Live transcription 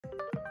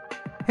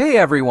Hey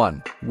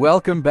everyone,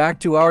 welcome back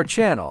to our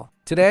channel.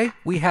 Today,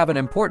 we have an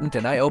important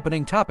and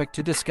eye-opening topic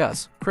to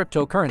discuss: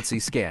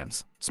 cryptocurrency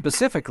scams.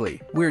 Specifically,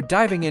 we're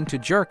diving into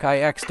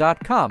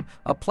jerkix.com,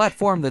 a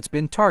platform that's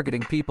been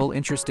targeting people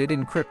interested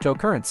in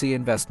cryptocurrency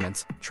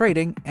investments,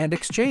 trading, and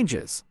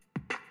exchanges.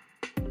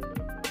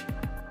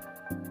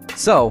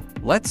 So,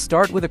 let's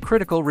start with a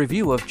critical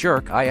review of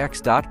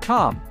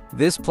jerkix.com.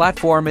 This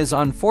platform is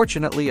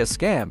unfortunately a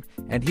scam,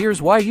 and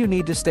here's why you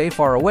need to stay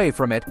far away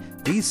from it.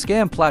 These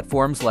scam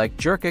platforms like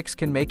Jerkix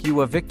can make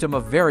you a victim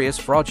of various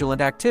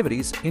fraudulent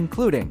activities,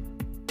 including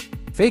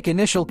fake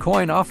initial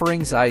coin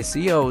offerings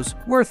 (ICOs),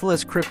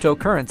 worthless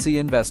cryptocurrency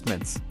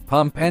investments,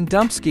 pump and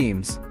dump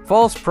schemes,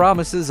 false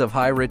promises of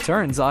high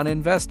returns on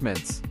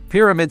investments,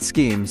 pyramid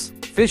schemes,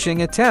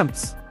 phishing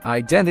attempts,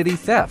 identity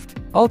theft.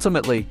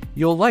 Ultimately,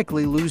 you'll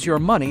likely lose your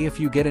money if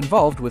you get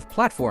involved with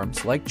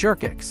platforms like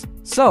Jerkix.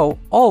 So,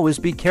 always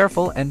be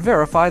careful and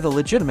verify the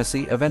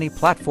legitimacy of any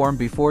platform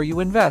before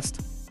you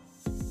invest.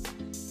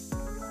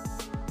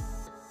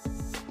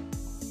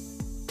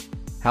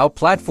 How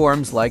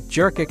platforms like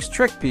Jerkix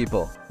trick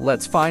people.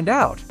 Let's find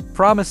out.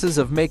 Promises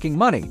of making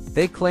money.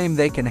 They claim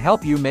they can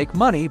help you make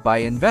money by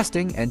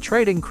investing and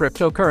trading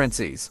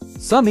cryptocurrencies.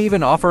 Some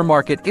even offer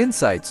market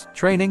insights,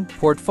 training,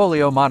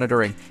 portfolio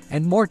monitoring,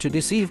 and more to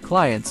deceive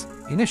clients.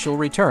 Initial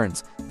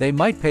returns. They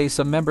might pay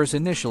some members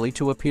initially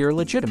to appear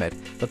legitimate,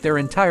 but their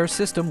entire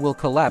system will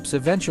collapse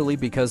eventually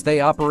because they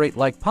operate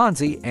like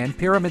Ponzi and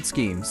pyramid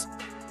schemes.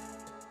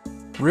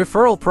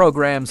 Referral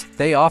programs.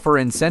 They offer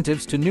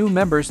incentives to new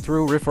members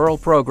through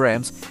referral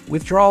programs.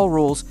 Withdrawal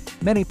rules.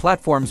 Many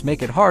platforms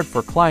make it hard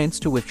for clients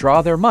to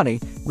withdraw their money,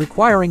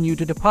 requiring you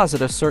to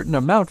deposit a certain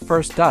amount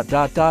first.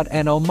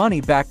 No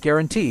money-back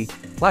guarantee.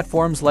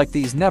 Platforms like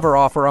these never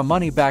offer a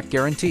money-back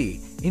guarantee,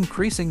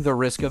 increasing the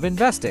risk of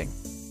investing.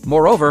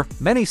 Moreover,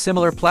 many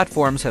similar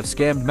platforms have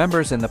scammed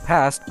members in the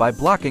past by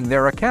blocking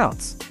their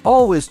accounts.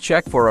 Always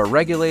check for a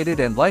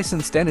regulated and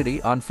licensed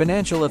entity on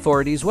financial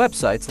authorities'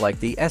 websites like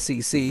the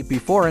SEC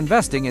before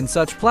investing in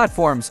such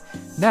platforms.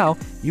 Now,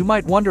 you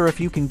might wonder if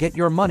you can get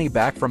your money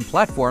back from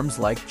platforms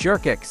like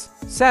Jerkix.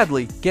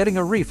 Sadly, getting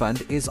a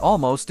refund is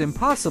almost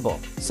impossible.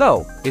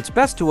 So, it's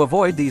best to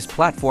avoid these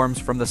platforms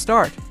from the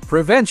start.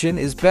 Prevention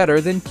is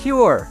better than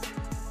cure.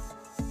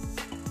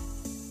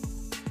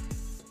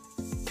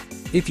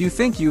 If you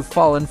think you've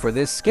fallen for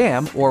this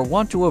scam or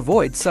want to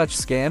avoid such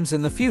scams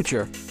in the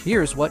future,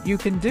 here's what you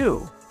can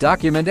do.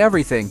 Document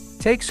everything.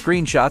 Take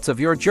screenshots of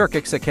your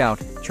Jerkix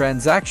account,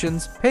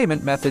 transactions,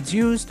 payment methods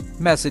used,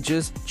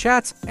 messages,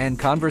 chats, and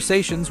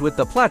conversations with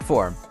the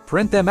platform.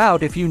 Print them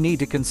out if you need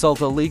to consult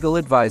a legal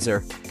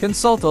advisor.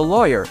 Consult a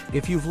lawyer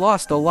if you've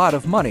lost a lot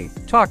of money.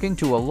 Talking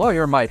to a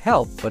lawyer might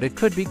help, but it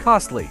could be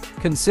costly.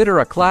 Consider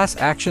a class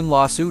action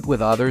lawsuit with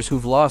others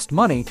who've lost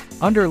money.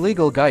 Under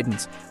legal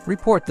guidance,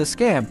 report the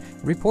scam.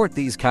 Report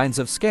these kinds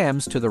of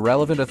scams to the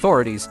relevant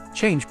authorities.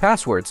 Change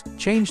passwords.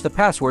 Change the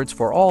passwords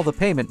for all the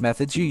payment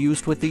methods you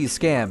used with these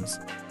scams.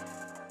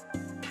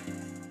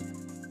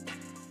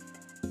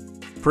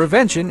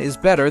 Prevention is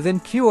better than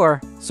cure,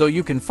 so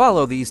you can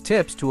follow these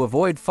tips to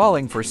avoid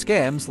falling for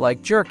scams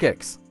like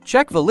Jerkix.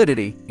 Check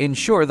validity.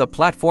 Ensure the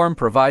platform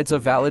provides a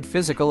valid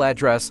physical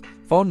address,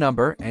 phone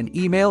number, and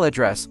email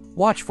address.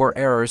 Watch for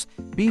errors.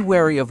 Be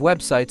wary of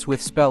websites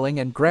with spelling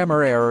and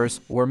grammar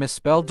errors or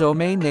misspelled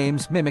domain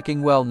names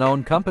mimicking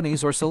well-known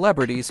companies or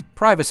celebrities.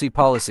 Privacy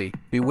policy.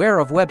 Beware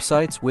of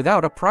websites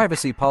without a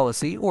privacy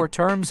policy or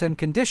terms and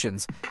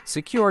conditions.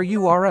 Secure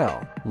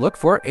URL. Look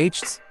for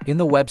HTTPS in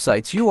the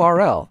website's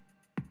URL.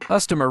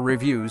 Customer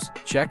reviews.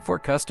 Check for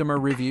customer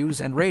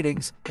reviews and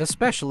ratings,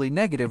 especially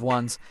negative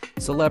ones.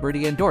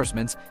 Celebrity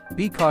endorsements.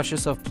 Be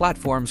cautious of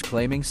platforms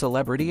claiming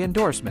celebrity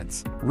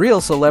endorsements. Real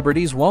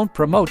celebrities won't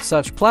promote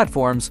such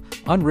platforms.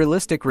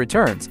 Unrealistic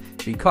returns.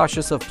 Be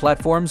cautious of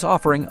platforms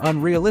offering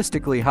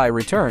unrealistically high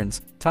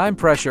returns. Time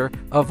pressure.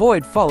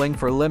 Avoid falling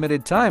for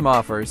limited time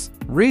offers.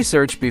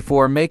 Research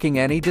before making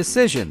any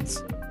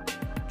decisions.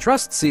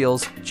 Trust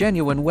seals.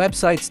 Genuine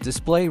websites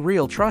display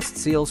real trust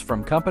seals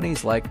from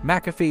companies like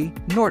McAfee,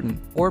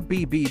 Norton, or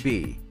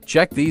BBB.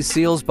 Check these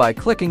seals by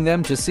clicking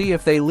them to see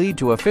if they lead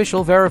to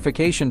official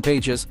verification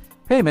pages.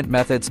 Payment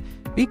methods.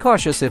 Be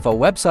cautious if a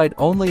website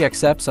only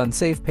accepts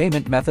unsafe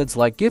payment methods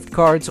like gift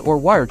cards or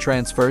wire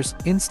transfers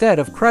instead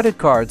of credit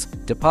cards.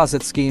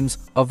 Deposit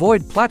schemes.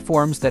 Avoid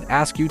platforms that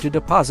ask you to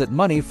deposit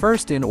money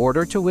first in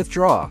order to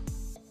withdraw.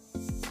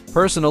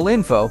 Personal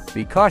info.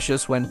 Be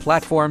cautious when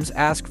platforms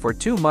ask for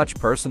too much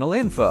personal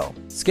info.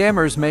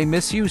 Scammers may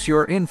misuse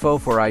your info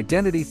for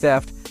identity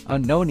theft,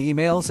 unknown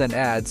emails, and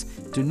ads.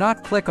 Do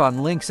not click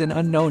on links in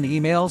unknown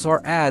emails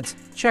or ads.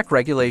 Check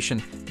regulation.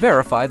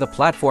 Verify the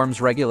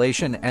platform's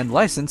regulation and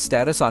license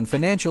status on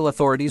financial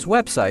authorities'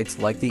 websites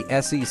like the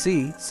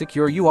SEC.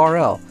 Secure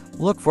URL.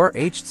 Look for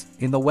HTTPS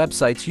in the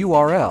website's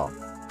URL.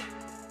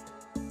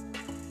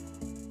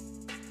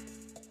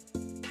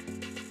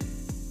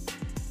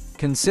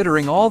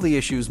 Considering all the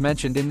issues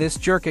mentioned in this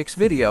Jerkix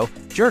video,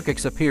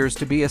 Jerkix appears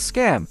to be a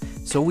scam,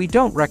 so we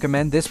don't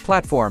recommend this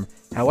platform.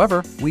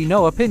 However, we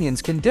know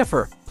opinions can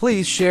differ.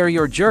 Please share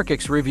your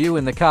Jerkix review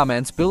in the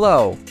comments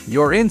below.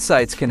 Your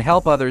insights can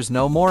help others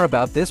know more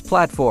about this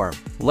platform.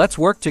 Let's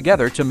work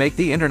together to make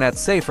the internet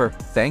safer.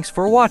 Thanks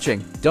for watching.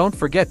 Don't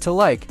forget to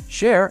like,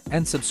 share,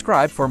 and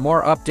subscribe for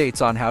more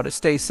updates on how to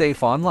stay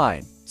safe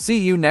online. See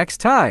you next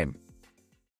time.